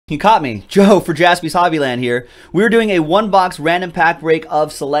You caught me. Joe for Jaspys Hobbyland here. We're doing a one-box random pack break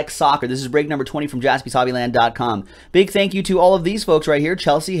of Select Soccer. This is break number 20 from JaspysHobbyland.com. Big thank you to all of these folks right here.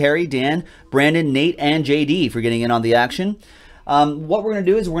 Chelsea, Harry, Dan, Brandon, Nate, and JD for getting in on the action. What we're going to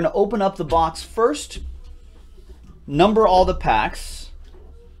do is we're going to open up the box first, number all the packs,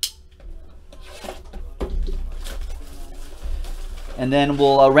 and then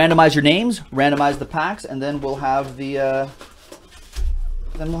we'll randomize your names, randomize the packs, and then we'll have the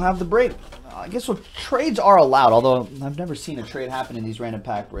break. I guess trades are allowed, although I've never seen a trade happen in these random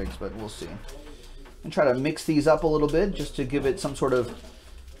pack breaks, but we'll see. And try to mix these up a little bit just to give it some sort of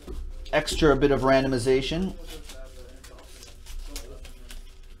extra bit of randomization.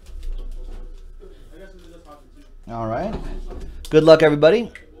 All right. Good luck,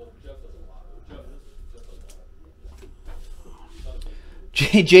 everybody.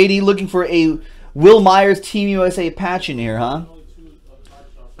 JD looking for a Will Myers Team USA patch in here, huh?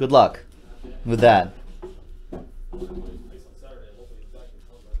 Good luck with that.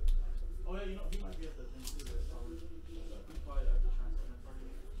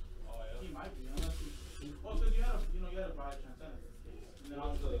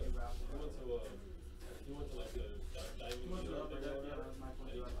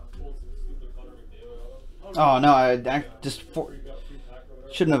 Oh no, I just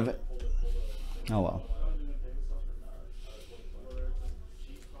shouldn't have. Oh well.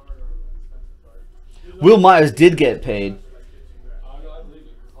 Will Myers did get paid.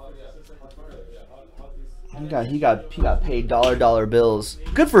 He got paid dollar bills.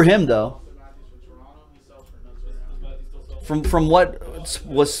 Good for him though. From what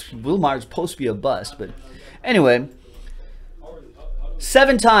was Will Myers supposed to be a bust, but anyway.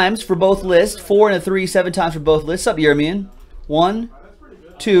 7 times for both lists. 4 and a 3, 7 times for both lists. Up, Yermian. 1,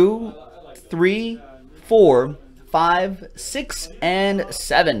 2, 3, 4, 5, 6, and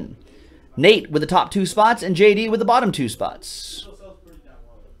 7. Nate with the top 2 spots and JD with the bottom 2 spots.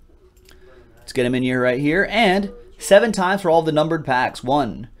 Let's get him in here right here. And 7 times for all the numbered packs.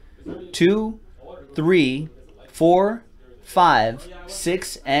 1, 2, 3, 4, 5,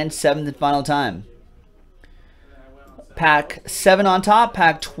 6, and 7th and final time. Pack 7 on top,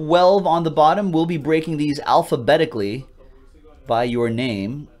 pack 12 on the bottom. We'll be breaking these alphabetically by your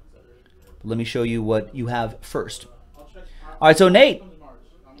name. Let me show you what you have first. All right, so Nate,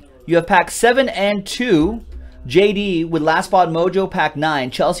 you have pack 7 and 2. JD with Last Spot Mojo, pack 9.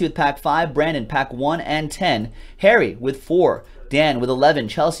 Chelsea with pack 5. Brandon, pack 1 and 10. Harry with 4. Dan with 11.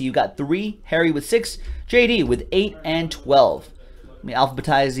 Chelsea, you got 3. Harry with 6. JD with 8 and 12. Let me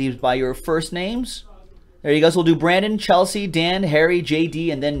alphabetize these by your first names. There you go. So we'll do Brandon, Chelsea, Dan, Harry,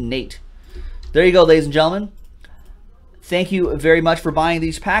 JD, and then Nate. There you go, ladies and gentlemen. Thank you very much for buying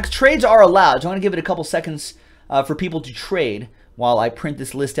these packs. Trades are allowed, so I'm going to give it a couple seconds for people to trade while I print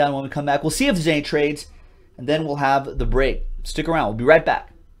this list down. When we come back, we'll see if there's any trades, and then we'll have the break. Stick around. We'll be right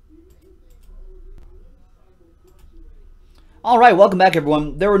back. All right, welcome back,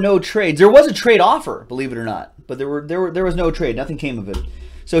 everyone. There were no trades. There was a trade offer, believe it or not, but there was no trade. Nothing came of it.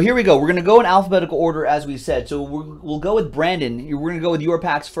 So here we go. We're going to go in alphabetical order as we said. So we'll go with Brandon. We're going to go with your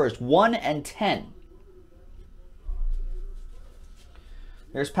packs first. 1 and 10.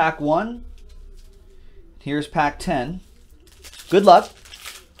 Here's pack 1. Here's pack 10. Good luck.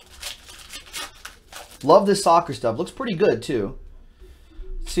 Love this soccer stuff. Looks pretty good too.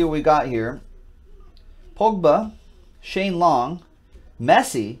 Let's see what we got here. Pogba, Shane Long,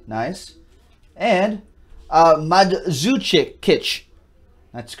 Messi, nice, and Mandzukic.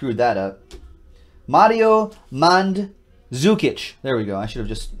 I screwed that up. Mario Mandzukic. There we go. I should have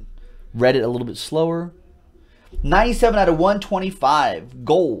just read it a little bit slower. 97 out of 125.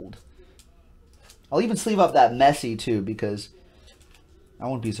 Gold. I'll even sleeve up that Messi too, because I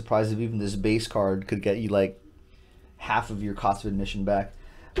wouldn't be surprised if even this base card could get you like half of your cost of admission back.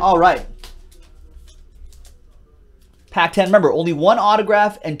 All right. Pack 10. Remember, only 1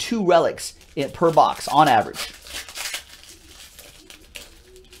 autograph and 2 relics per box on average.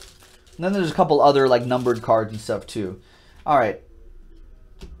 And then there's a couple other like numbered cards and stuff too. All right.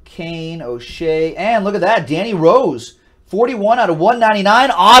 Kane, O'Shea, and look at that. Danny Rose. 41 out of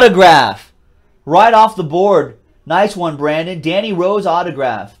 199 autograph. Right off the board. Nice one, Brandon. Danny Rose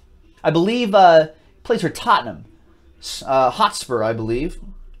autograph. I believe plays for Tottenham. Hotspur, I believe.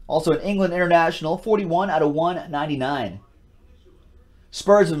 Also an England international. 41 out of 199.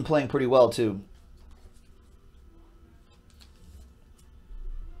 Spurs have been playing pretty well too.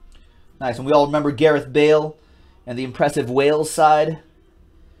 Nice, and we all remember Gareth Bale and the impressive Wales side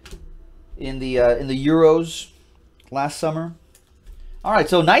in the Euros last summer. All right,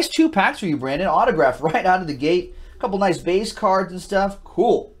 so nice 2 packs for you, Brandon. Autograph right out of the gate. A couple nice base cards and stuff.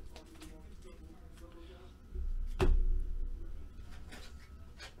 Cool.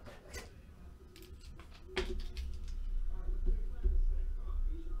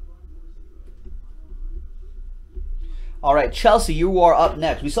 All right, Chelsea, you are up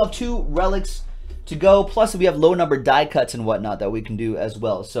next. We still have 2 relics to go. Plus, we have low number die cuts and whatnot that we can do as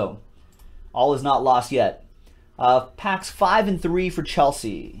well. So, all is not lost yet. Packs 5 and 3 for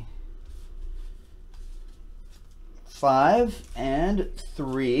Chelsea. 5 and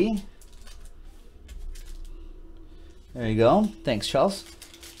 3. There you go. Thanks, Chelsea.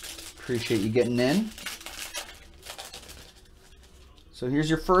 Appreciate you getting in. So here's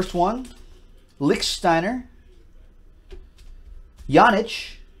your first one. Lichtsteiner.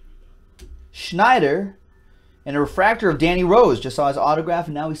 Janich. Schneider. And a refractor of Danny Rose. Just saw his autograph,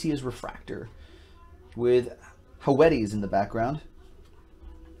 and now we see his refractor with Hawettis in the background.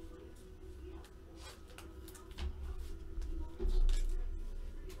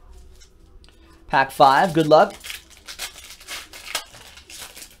 Pack 5. Good luck.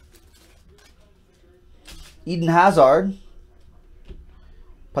 Eden Hazard,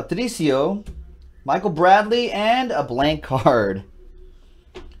 Patricio, Michael Bradley, and a blank card.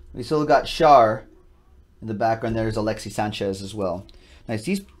 We still got Shar in the background. There's Alexis Sanchez as well. Nice.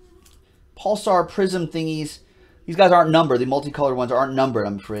 These Pulsar Prism thingies, these guys aren't numbered. The multicolored ones aren't numbered,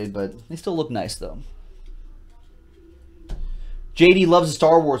 I'm afraid, but they still look nice, though. JD loves the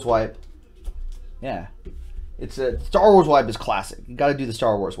Star Wars wipe. Yeah. It's a Star Wars wipe is classic. You got to do the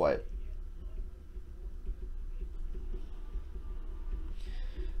Star Wars wipe.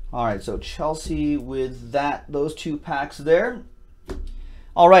 All right, so Chelsea with those 2 packs there.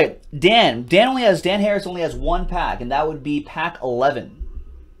 All right, Dan Harris only has 1 pack, and that would be pack 11.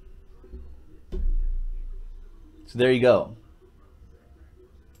 So there you go.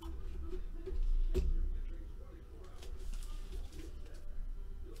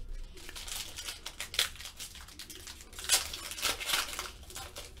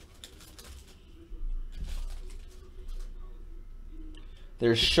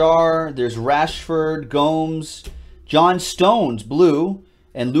 There's Shar, there's Rashford, Gomes, John Stones, blue,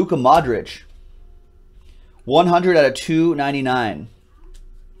 and Luka Modric. 100 out of 299.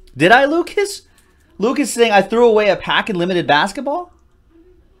 Did I, Lucas? Lucas saying I threw away a pack in limited basketball?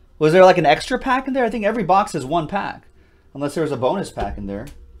 Was there like an extra pack in there? I think every box has 1 pack. Unless there was a bonus pack in there.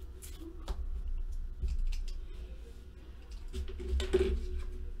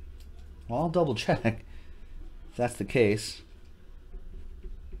 Well, I'll double check if that's the case.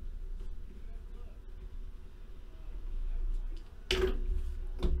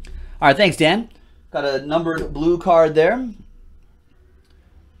 All right, thanks, Dan. Got a numbered blue card there.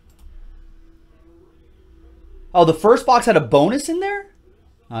 Oh, the first box had a bonus in there?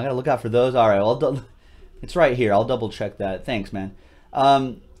 Oh, I got to look out for those. All right, well, it's right here. I'll double check that. Thanks, man.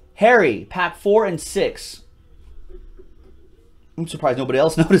 Harry, pack 4 and 6. I'm surprised nobody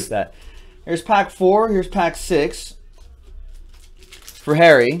else noticed that. Here's pack 4. Here's pack 6 for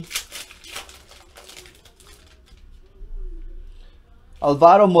Harry.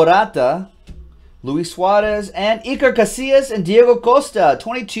 Alvaro Morata, Luis Suarez, and Iker Casillas and Diego Costa.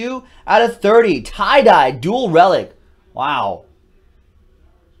 22 out of 30. Tie-dye, dual relic. Wow.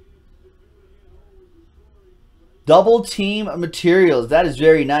 Double team materials. That is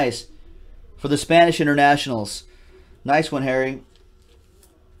very nice for the Spanish internationals. Nice one, Harry.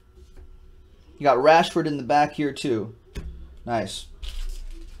 You got Rashford in the back here, too. Nice.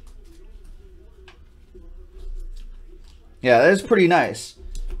 Yeah, that is pretty nice.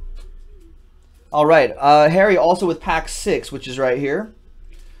 All right. Harry also with pack 6, which is right here.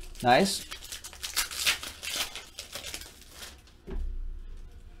 Nice.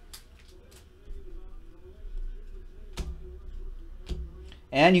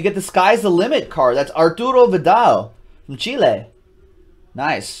 And you get the Sky's the Limit card. That's Arturo Vidal from Chile.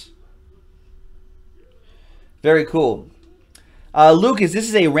 Nice. Very cool. Lucas, this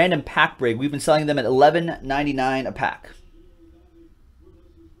is a random pack break. We've been selling them at $11.99 a pack.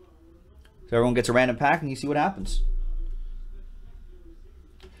 So everyone gets a random pack and you see what happens.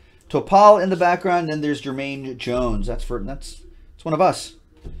 Topal in the background, and there's Jermaine Jones. That's one of us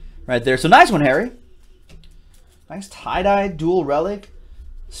right there. So nice one, Harry. Nice tie-dye dual relic.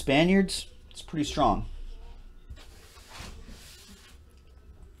 Spaniards. It's pretty strong.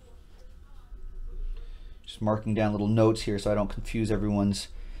 Just marking down little notes here so I don't confuse everyone's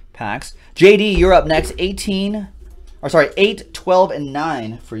packs. JD, you're up next. 8, 12, and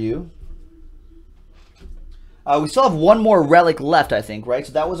 9 for you. We still have one more relic left, I think, right?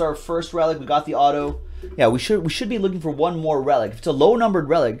 So that was our first relic. We got the auto. Yeah, we should be looking for one more relic. If it's a low-numbered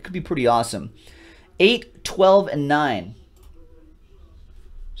relic, it could be pretty awesome. 8, 12, and 9.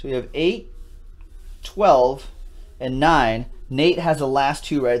 So we have 8, 12, and 9. Nate has the last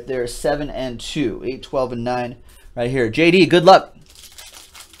 2 right there, 7 and 2. 8, 12, and 9 right here. JD, good luck.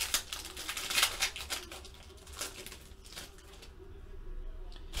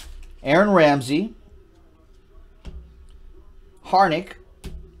 Aaron Ramsey, Harnick,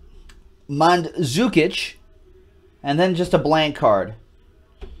 Mandzukic, and then just a blank card.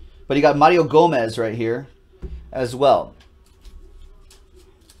 But you got Mario Gomez right here as well.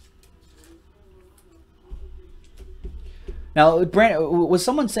 Now, Brandon, was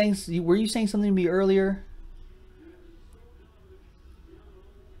someone saying, were you saying something to me earlier?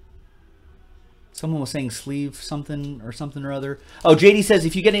 Someone was saying sleeve something or other. Oh, JD says,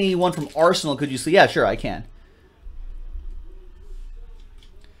 if you get anyone from Arsenal, could you sleeve? Yeah, sure, I can.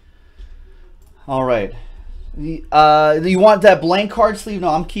 All right. You want that blank card sleeve? No,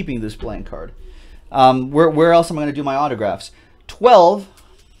 I'm keeping this blank card. Where else am I going to do my autographs? 12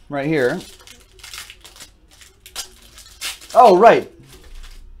 right here. Oh, right.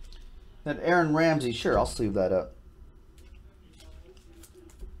 That Aaron Ramsey. Sure, I'll sleeve that up.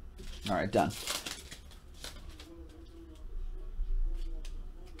 All right, done.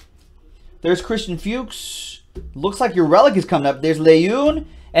 There's Christian Fuchs. Looks like your relic is coming up. There's Leyoun.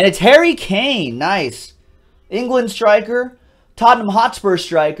 And it's Harry Kane. Nice. England striker. Tottenham Hotspur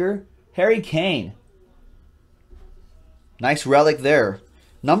striker. Harry Kane. Nice relic there.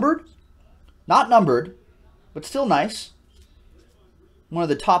 Numbered? Not numbered, but still nice. One of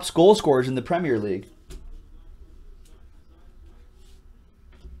the top goal scorers in the Premier League.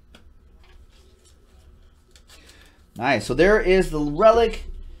 Nice. So there is the relic.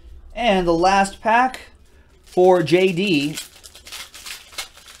 And the last pack for JD.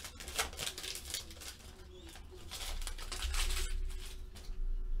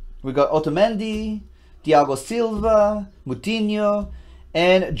 We got Otamendi, Thiago Silva, Moutinho,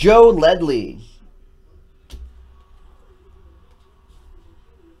 and Joe Ledley.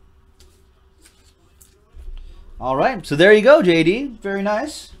 All right, so there you go, JD. Very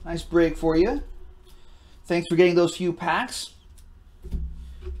nice. Nice break for you. Thanks for getting those few packs.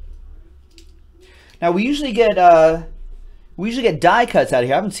 Now we usually get die cuts out of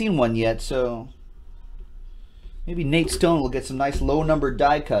here. I haven't seen one yet, so maybe Nate Stone will get some nice low numbered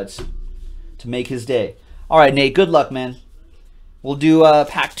die cuts to make his day. All right, Nate, good luck, man. We'll do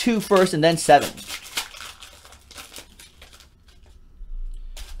pack 2 first and then 7.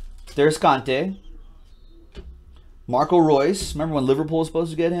 There's Conte. Marco Reus. Remember when Liverpool was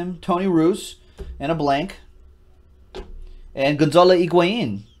supposed to get him? Tony Roos and a blank. And Gonzalo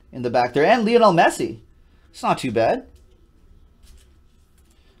Higuain in the back there. And Lionel Messi. It's not too bad.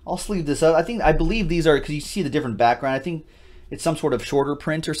 I'll sleeve this up. I believe these are, because you see the different background. I think it's some sort of shorter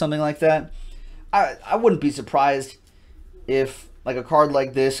print or something like that. I wouldn't be surprised if like a card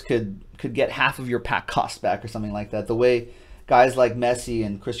like this could get half of your pack cost back or something like that. The way guys like Messi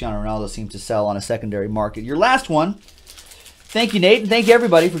and Cristiano Ronaldo seem to sell on a secondary market. Your last one. Thank you, Nate, and thank you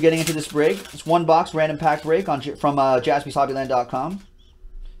everybody for getting into this break. It's one box random pack break from JaspysHobbyland.com.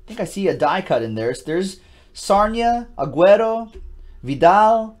 I think I see a die cut in there. There's Sarnia, Aguero,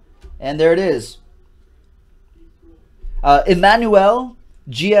 Vidal, and there it is. Emmanuel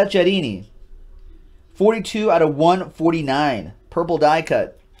Giaccherini. 42 out of 149. Purple die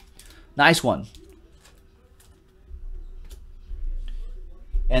cut. Nice one.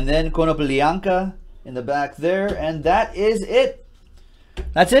 And then Konoplyanka in the back there. And that is it.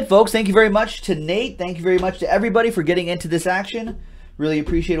 That's it, folks. Thank you very much to Nate. Thank you very much to everybody for getting into this action. Really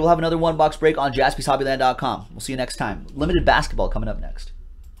appreciate it. We'll have another one box break on JaspysHobbyland.com. We'll see you next time. Limited basketball coming up next.